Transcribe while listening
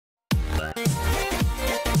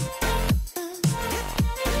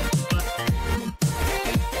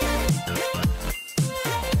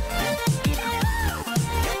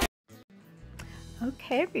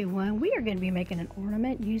Hey everyone, we are going to be making an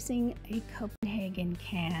ornament using a Copenhagen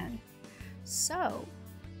can. So,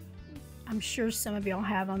 I'm sure some of y'all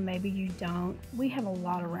have them, maybe you don't. We have a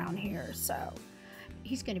lot around here, so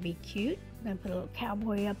he's going to be cute. I'm going to put a little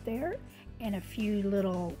cowboy up there and a few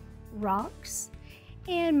little rocks.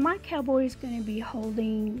 And my cowboy is going to be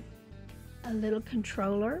holding a little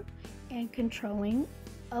controller and controlling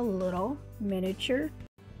a little miniature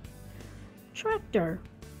tractor.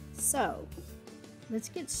 So, let's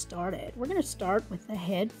get started. We're going to start with the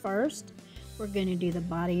head first. We're going to do the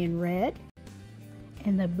body in red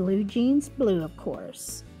and the blue jeans blue, of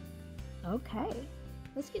course. Okay,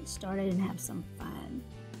 let's get started and have some fun.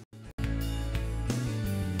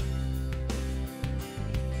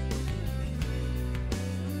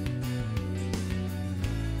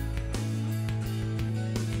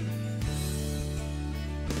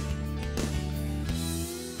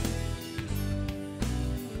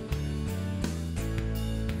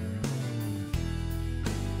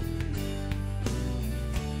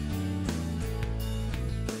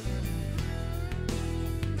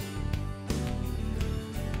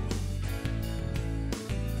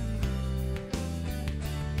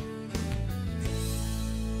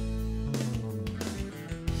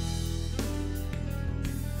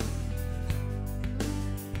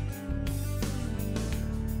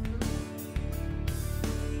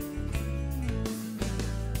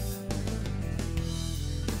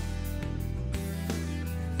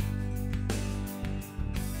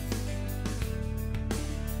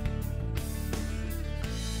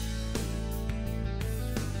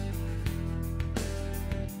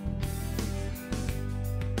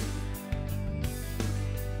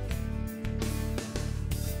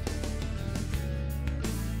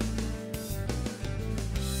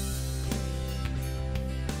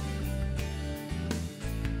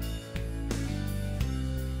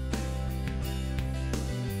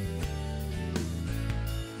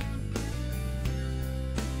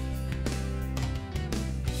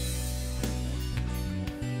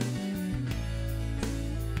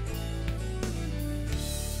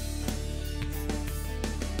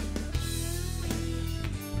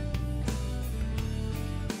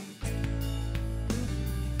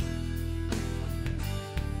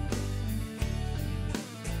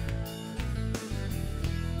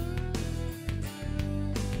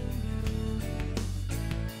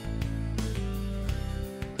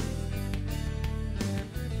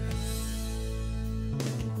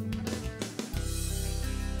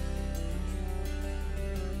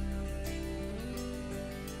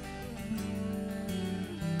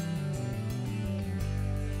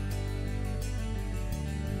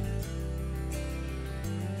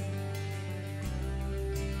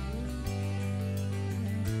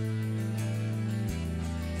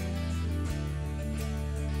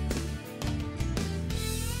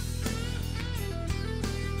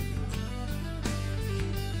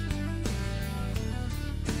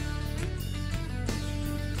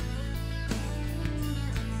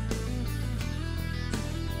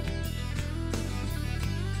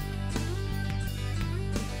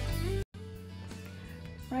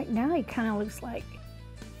 Right now he kind of looks like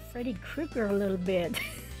Freddy Krueger a little bit.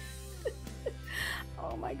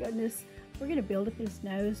 Oh my goodness. We're going to build up his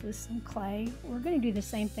nose with some clay. We're going to do the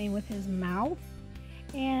same thing with his mouth.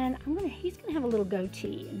 And he's going to have a little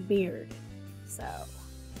goatee and beard. So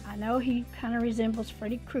I know he kind of resembles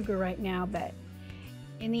Freddy Krueger right now, but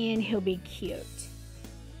in the end he'll be cute.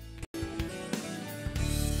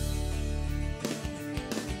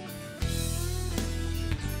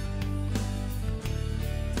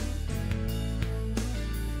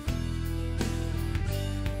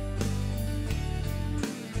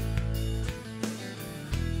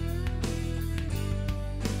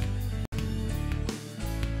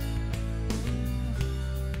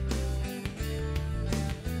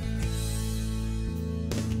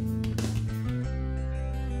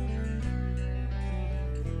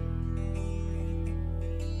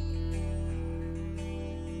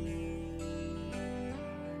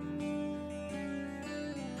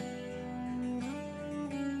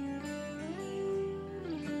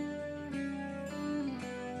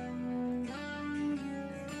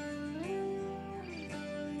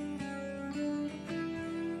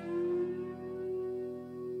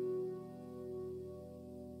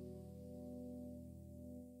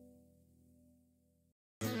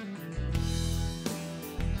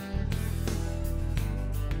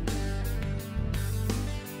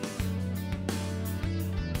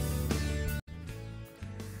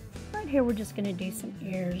 Here we're just going to do some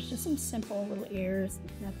ears, just some simple little ears,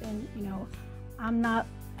 nothing, you know, I'm not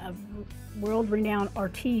a world-renowned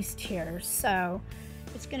artiste here, so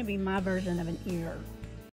it's going to be my version of an ear.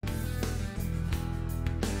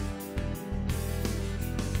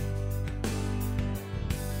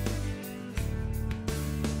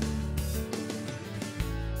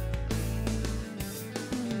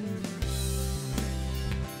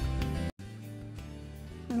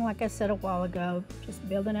 like I said a while ago, just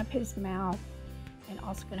building up his mouth, and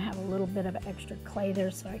also going to have a little bit of extra clay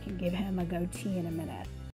there so I can give him a goatee in a minute.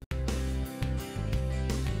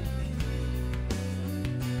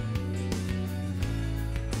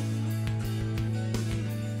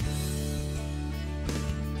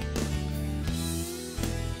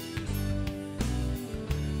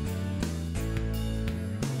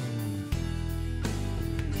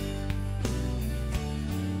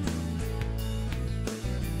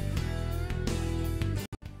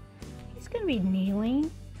 Going to be kneeling.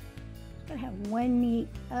 He's going to have one knee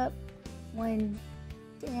up, one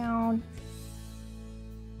down,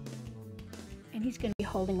 and he's going to be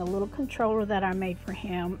holding a little controller that I made for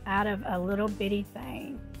him out of a little bitty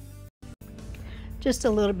thing, just a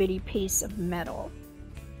little bitty piece of metal.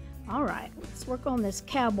 All right, let's work on this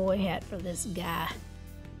cowboy hat for this guy.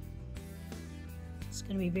 It's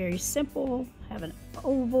going to be very simple. Have an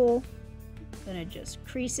oval. I'm going to just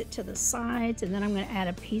crease it to the sides, and then I'm going to add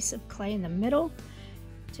a piece of clay in the middle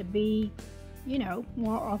to be, you know,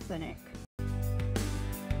 more authentic.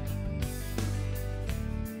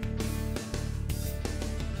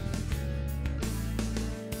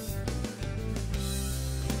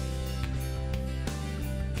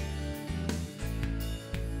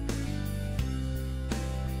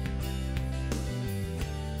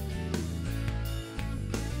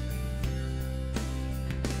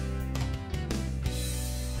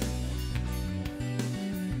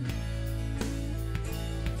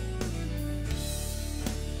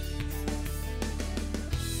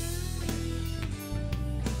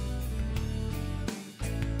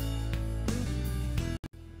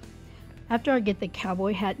 After I get the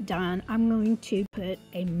cowboy hat done, I'm going to put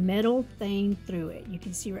a metal thing through it. You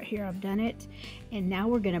can see right here I've done it. And now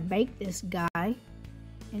we're going to bake this guy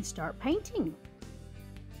and start painting.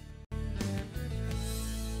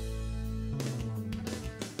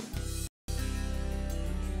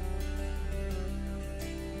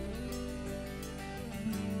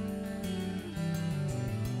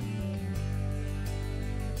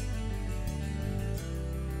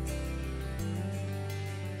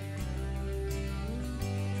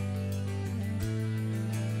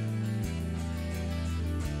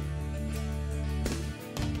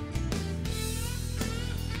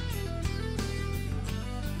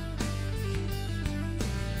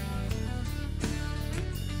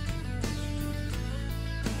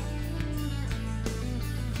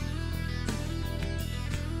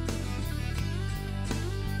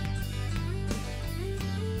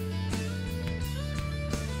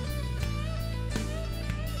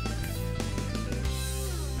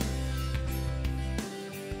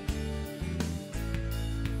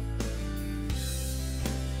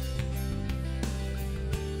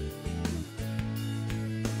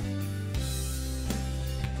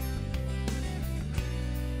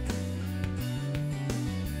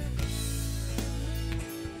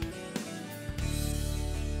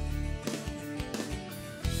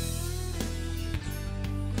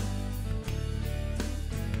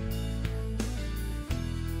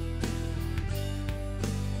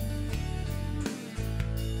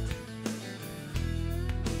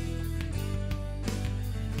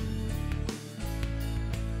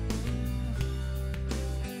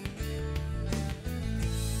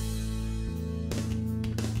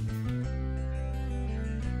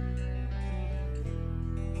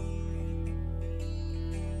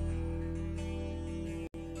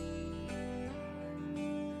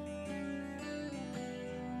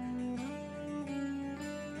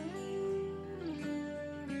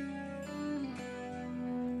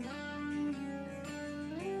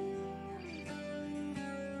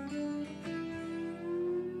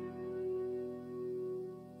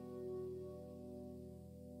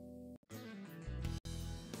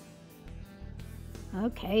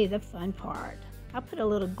 Okay, the fun part. I'll put a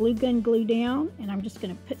little glue gun glue down, and I'm just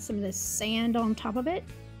going to put some of this sand on top of it,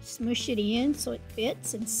 smush it in so it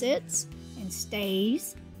fits and sits and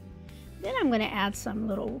stays. Then I'm going to add some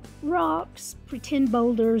little rocks, pretend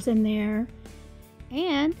boulders in there,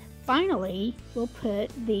 and finally we'll put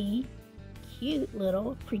the cute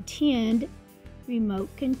little pretend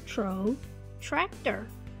remote control tractor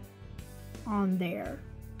on there.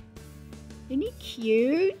 Isn't he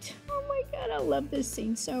cute? Oh my God, I love this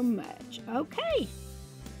scene so much. Okay,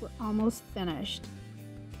 we're almost finished.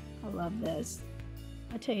 I love this.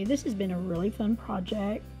 I tell you, this has been a really fun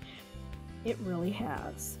project. It really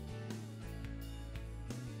has.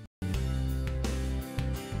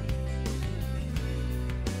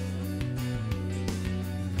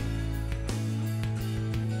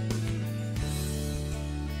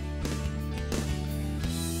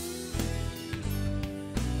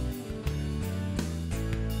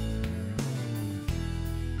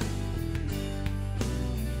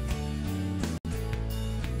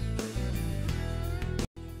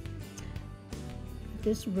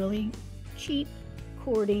 with this really cheap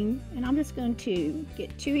cording, and I'm just going to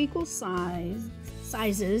get 2 equal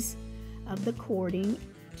sizes of the cording,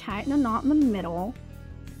 tighten a knot in the middle,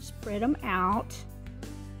 spread them out.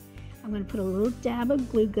 I'm going to put a little dab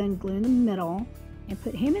of glue gun glue in the middle and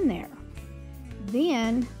put him in there.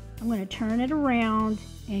 Then I'm going to turn it around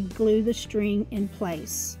and glue the string in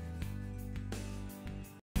place.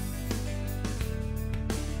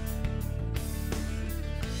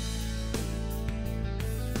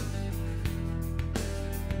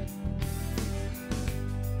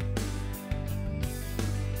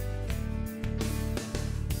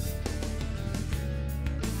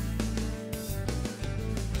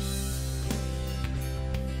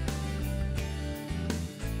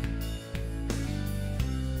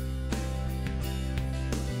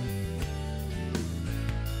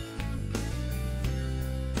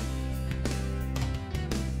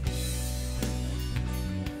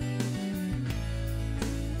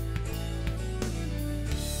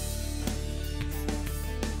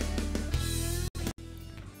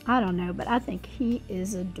 I don't know, but I think he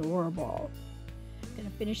is adorable. I'm gonna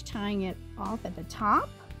finish tying it off at the top,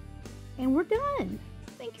 and we're done.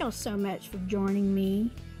 Thank y'all so much for joining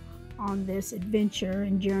me on this adventure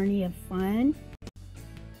and journey of fun.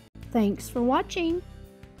 Thanks for watching.